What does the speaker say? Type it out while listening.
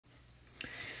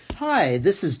Hi,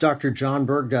 this is Dr. John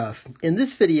Bergduff. In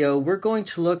this video, we're going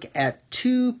to look at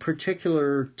two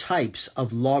particular types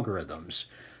of logarithms,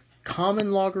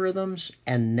 common logarithms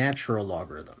and natural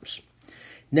logarithms.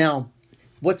 Now,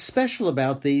 what's special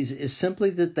about these is simply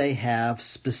that they have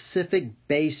specific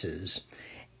bases,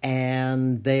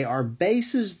 and they are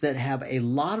bases that have a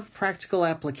lot of practical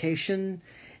application,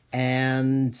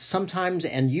 and sometimes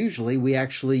and usually we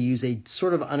actually use a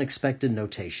sort of unexpected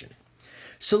notation.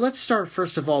 So let's start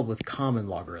first of all with common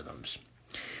logarithms.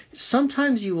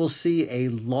 Sometimes you will see a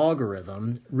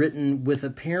logarithm written with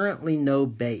apparently no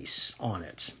base on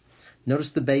it.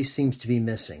 Notice the base seems to be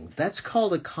missing. That's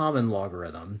called a common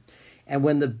logarithm. And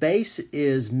when the base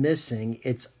is missing,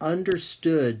 it's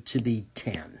understood to be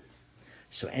 10.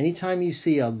 So anytime you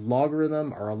see a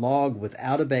logarithm or a log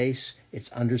without a base,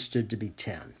 it's understood to be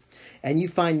 10. And you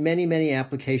find many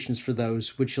applications for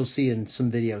those, which you'll see in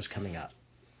some videos coming up.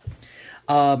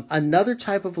 Another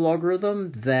type of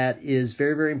logarithm that is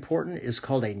very important is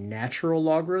called a natural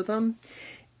logarithm.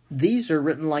 These are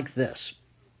written like this.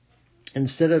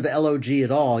 Instead of log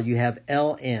at all, you have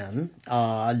ln,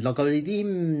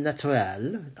 logarithme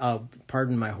naturel,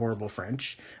 pardon my horrible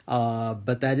French,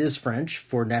 but that is French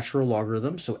for natural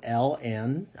logarithm, so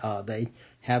ln, they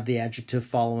have the adjective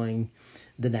following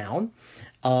the noun.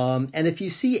 And if you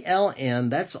see ln,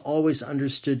 that's always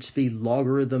understood to be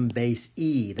logarithm base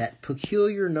e, that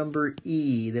peculiar number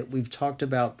e that we've talked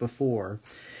about before,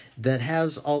 that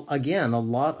has, again, a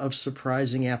lot of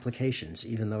surprising applications,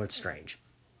 even though it's strange.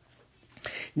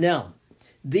 Now,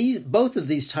 both of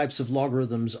these types of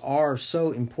logarithms are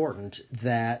so important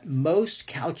that most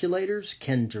calculators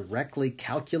can directly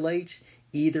calculate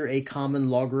either a common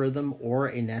logarithm or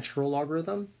a natural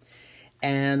logarithm.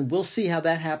 And we'll see how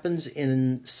that happens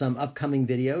in some upcoming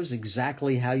videos,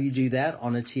 exactly how you do that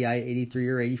on a TI-83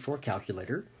 or 84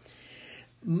 calculator.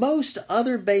 Most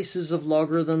other bases of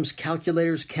logarithms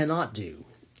calculators cannot do.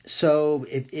 So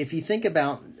if you think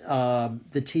about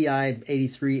the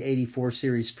TI-83, 84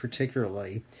 series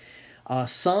particularly,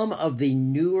 some of the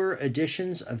newer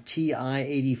editions of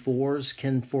TI-84s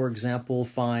can, for example,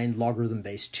 find logarithm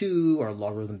base 2 or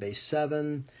logarithm base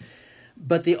 7.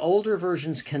 But the older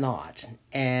versions cannot,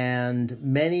 and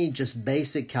many just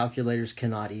basic calculators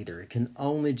cannot either. It can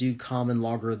only do common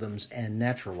logarithms and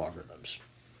natural logarithms.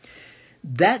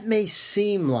 That may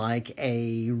seem like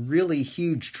a really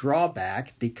huge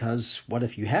drawback because what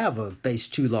if you have a base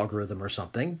 2 logarithm or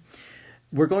something?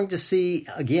 We're going to see,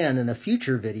 again, in a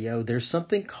future video, there's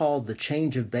something called the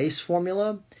change of base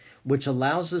formula, which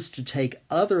allows us to take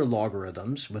other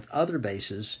logarithms with other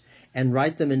bases and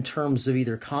write them in terms of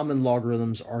either common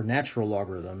logarithms or natural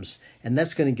logarithms, and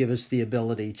that's going to give us the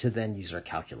ability to then use our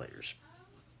calculators.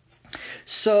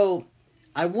 So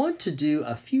I want to do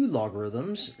a few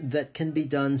logarithms that can be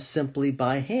done simply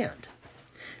by hand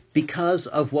because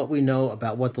of what we know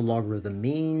about what the logarithm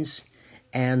means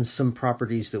and some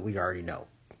properties that we already know.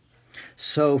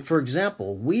 So, for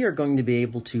example, we are going to be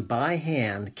able to, by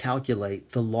hand,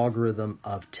 calculate the logarithm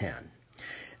of 10.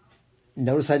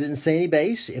 Notice I didn't say any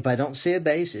base. If I don't say a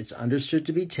base, it's understood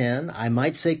to be 10. I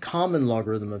might say common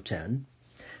logarithm of 10.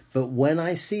 But when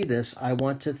I see this, I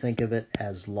want to think of it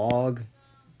as log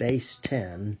base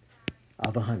 10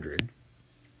 of 100.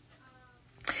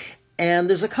 And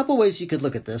there's a couple ways you could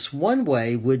look at this. One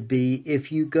way would be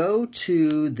if you go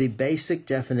to the basic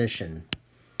definition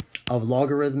of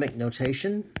logarithmic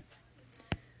notation,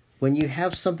 when you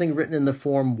have something written in the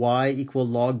form y equal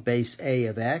log base a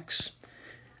of x,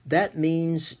 that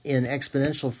means in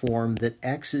exponential form that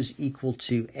x is equal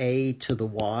to a to the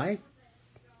y.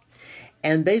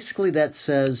 And basically that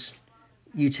says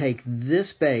you take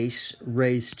this base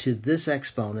raised to this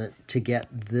exponent to get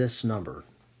this number.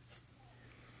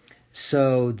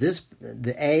 So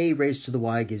the a raised to the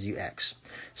y gives you x.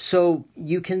 So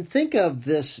you can think of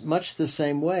this much the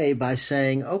same way by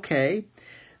saying, okay,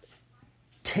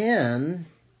 10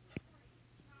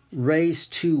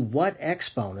 raised to what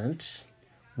exponent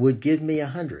would give me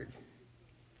 100?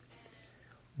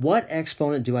 What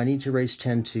exponent do I need to raise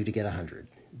 10 to get 100?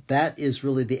 That is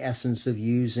really the essence of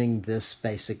using this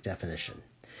basic definition.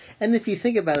 And if you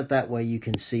think about it that way, you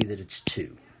can see that it's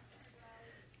 2.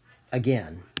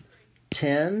 Again,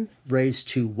 10 raised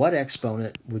to what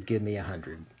exponent would give me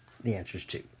 100? The answer is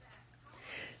 2.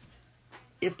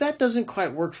 If that doesn't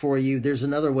quite work for you, there's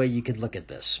another way you could look at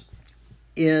this.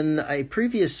 In a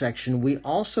previous section, we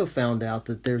also found out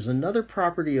that there's another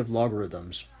property of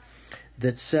logarithms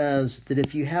that says that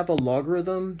if you have a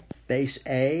logarithm base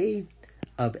a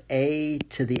of a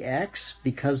to the x,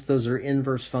 because those are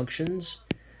inverse functions,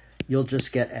 you'll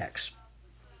just get x.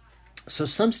 So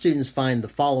some students find the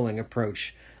following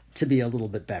approach to be a little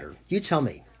bit better? You tell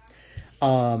me.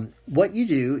 What you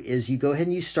do is you go ahead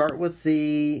and you start with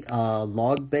the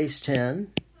log base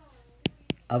 10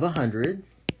 of 100,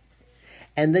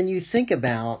 and then you think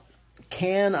about,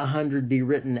 can 100 be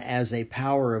written as a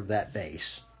power of that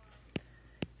base?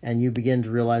 And you begin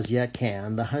to realize, yeah, it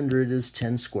can. The 100 is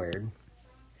 10 squared.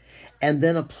 And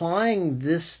then applying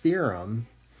this theorem,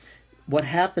 what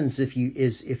happens if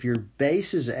your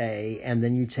base is a, and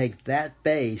then you take that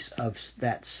base of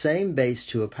that same base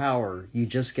to a power, you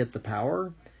just get the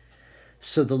power.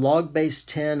 So the log base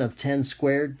 10 of 10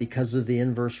 squared, because of the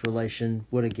inverse relation,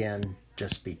 would again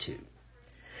just be 2.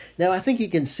 Now, I think you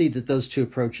can see that those two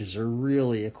approaches are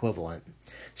really equivalent.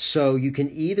 So you can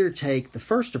either take the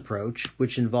first approach,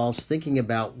 which involves thinking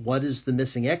about what is the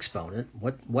missing exponent,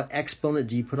 what exponent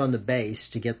do you put on the base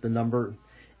to get the number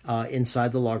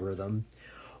inside the logarithm,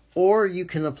 or you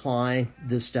can apply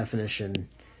this definition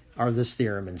or this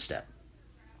theorem instead.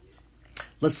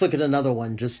 Let's look at another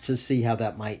one just to see how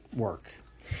that might work.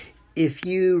 If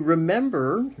you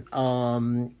remember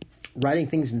writing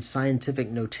things in scientific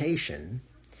notation,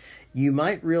 you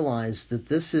might realize that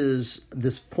this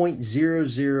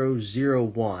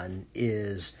 0.0001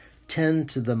 is 10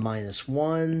 to the minus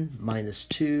 1, minus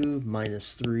 2,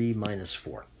 minus 3, minus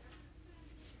 4.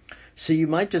 So you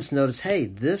might just notice, hey,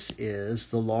 this is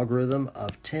the logarithm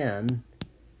of 10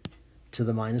 to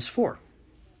the minus 4.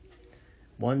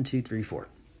 1, 2, 3, 4.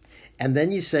 And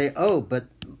then you say, oh, but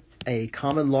a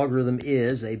common logarithm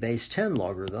is a base 10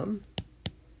 logarithm.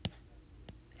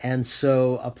 And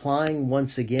so applying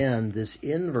once again this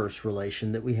inverse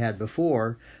relation that we had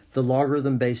before, the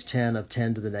logarithm base 10 of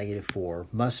 10 to the negative 4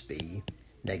 must be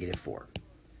negative 4.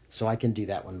 So I can do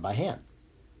that one by hand.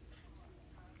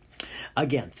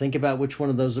 Again, think about which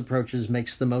one of those approaches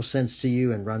makes the most sense to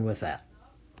you and run with that.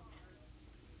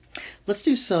 Let's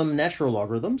do some natural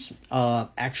logarithms.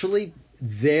 Actually,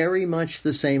 very much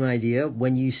the same idea.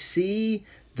 When you see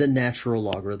the natural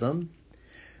logarithm,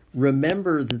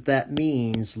 remember that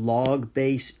means log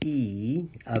base e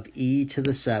of e to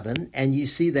the 7, and you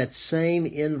see that same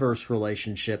inverse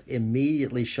relationship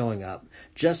immediately showing up.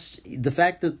 Just the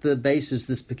fact that the base is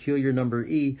this peculiar number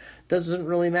e doesn't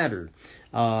really matter.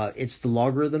 It's the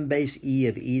logarithm base e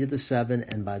of e to the 7,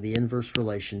 and by the inverse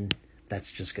relation,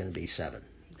 that's just going to be 7.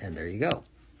 And there you go.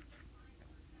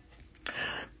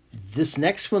 This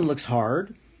next one looks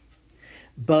hard.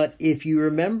 But if you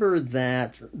remember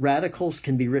that radicals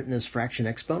can be written as fraction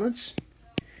exponents,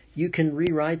 you can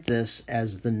rewrite this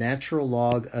as the natural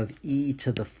log of e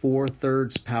to the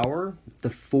 4/3 power.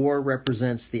 The 4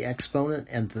 represents the exponent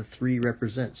and the 3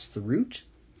 represents the root.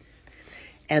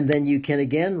 And then you can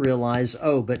again realize,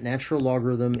 oh, but natural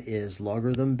logarithm is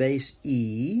logarithm base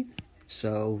e.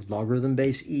 So logarithm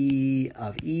base e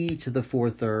of e to the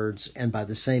 4/3, and by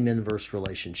the same inverse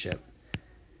relationship,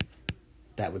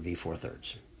 that would be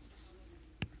 4/3.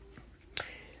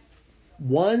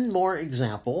 One more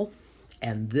example,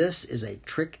 and this is a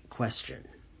trick question.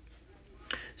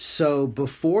 So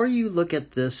before you look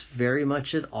at this very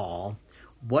much at all,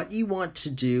 what you want to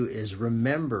do is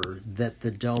remember that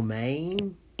the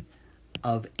domain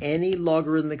of any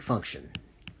logarithmic function,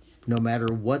 no matter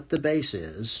what the base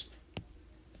is,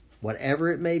 whatever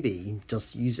it may be,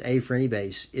 just use a for any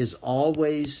base, is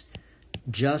always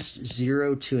just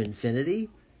 0 to infinity.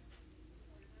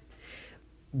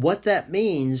 What that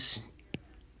means,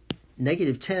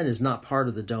 negative 10 is not part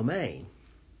of the domain.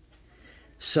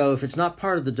 So if it's not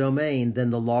part of the domain, then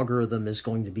the logarithm is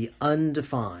going to be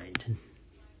undefined.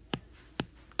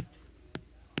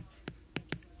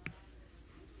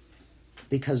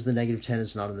 Because the negative 10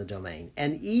 is not in the domain.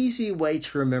 An easy way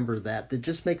to remember that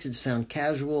just makes it sound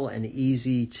casual and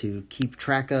easy to keep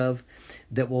track of,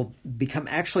 that will become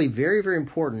actually very, very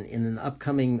important in an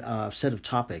upcoming set of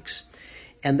topics.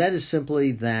 And that is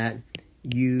simply that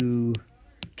you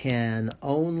can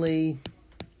only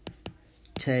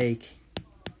take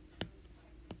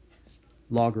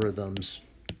logarithms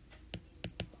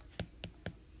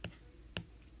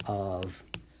of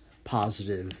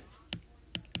positive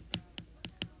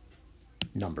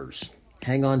numbers.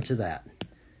 Hang on to that.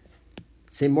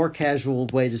 It's a more casual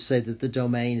way to say that the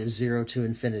domain is 0 to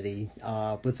infinity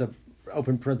with the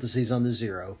open parentheses on the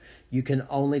 0. You can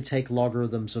only take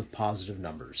logarithms of positive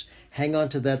numbers. Hang on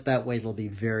to that. That way it'll be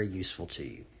very useful to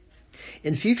you.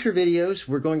 In future videos,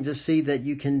 we're going to see that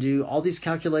you can do all these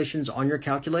calculations on your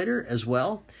calculator as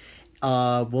well.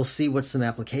 We'll see what some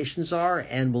applications are,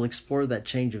 and we'll explore that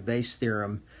change of base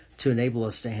theorem to enable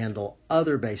us to handle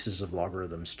other bases of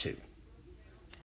logarithms too.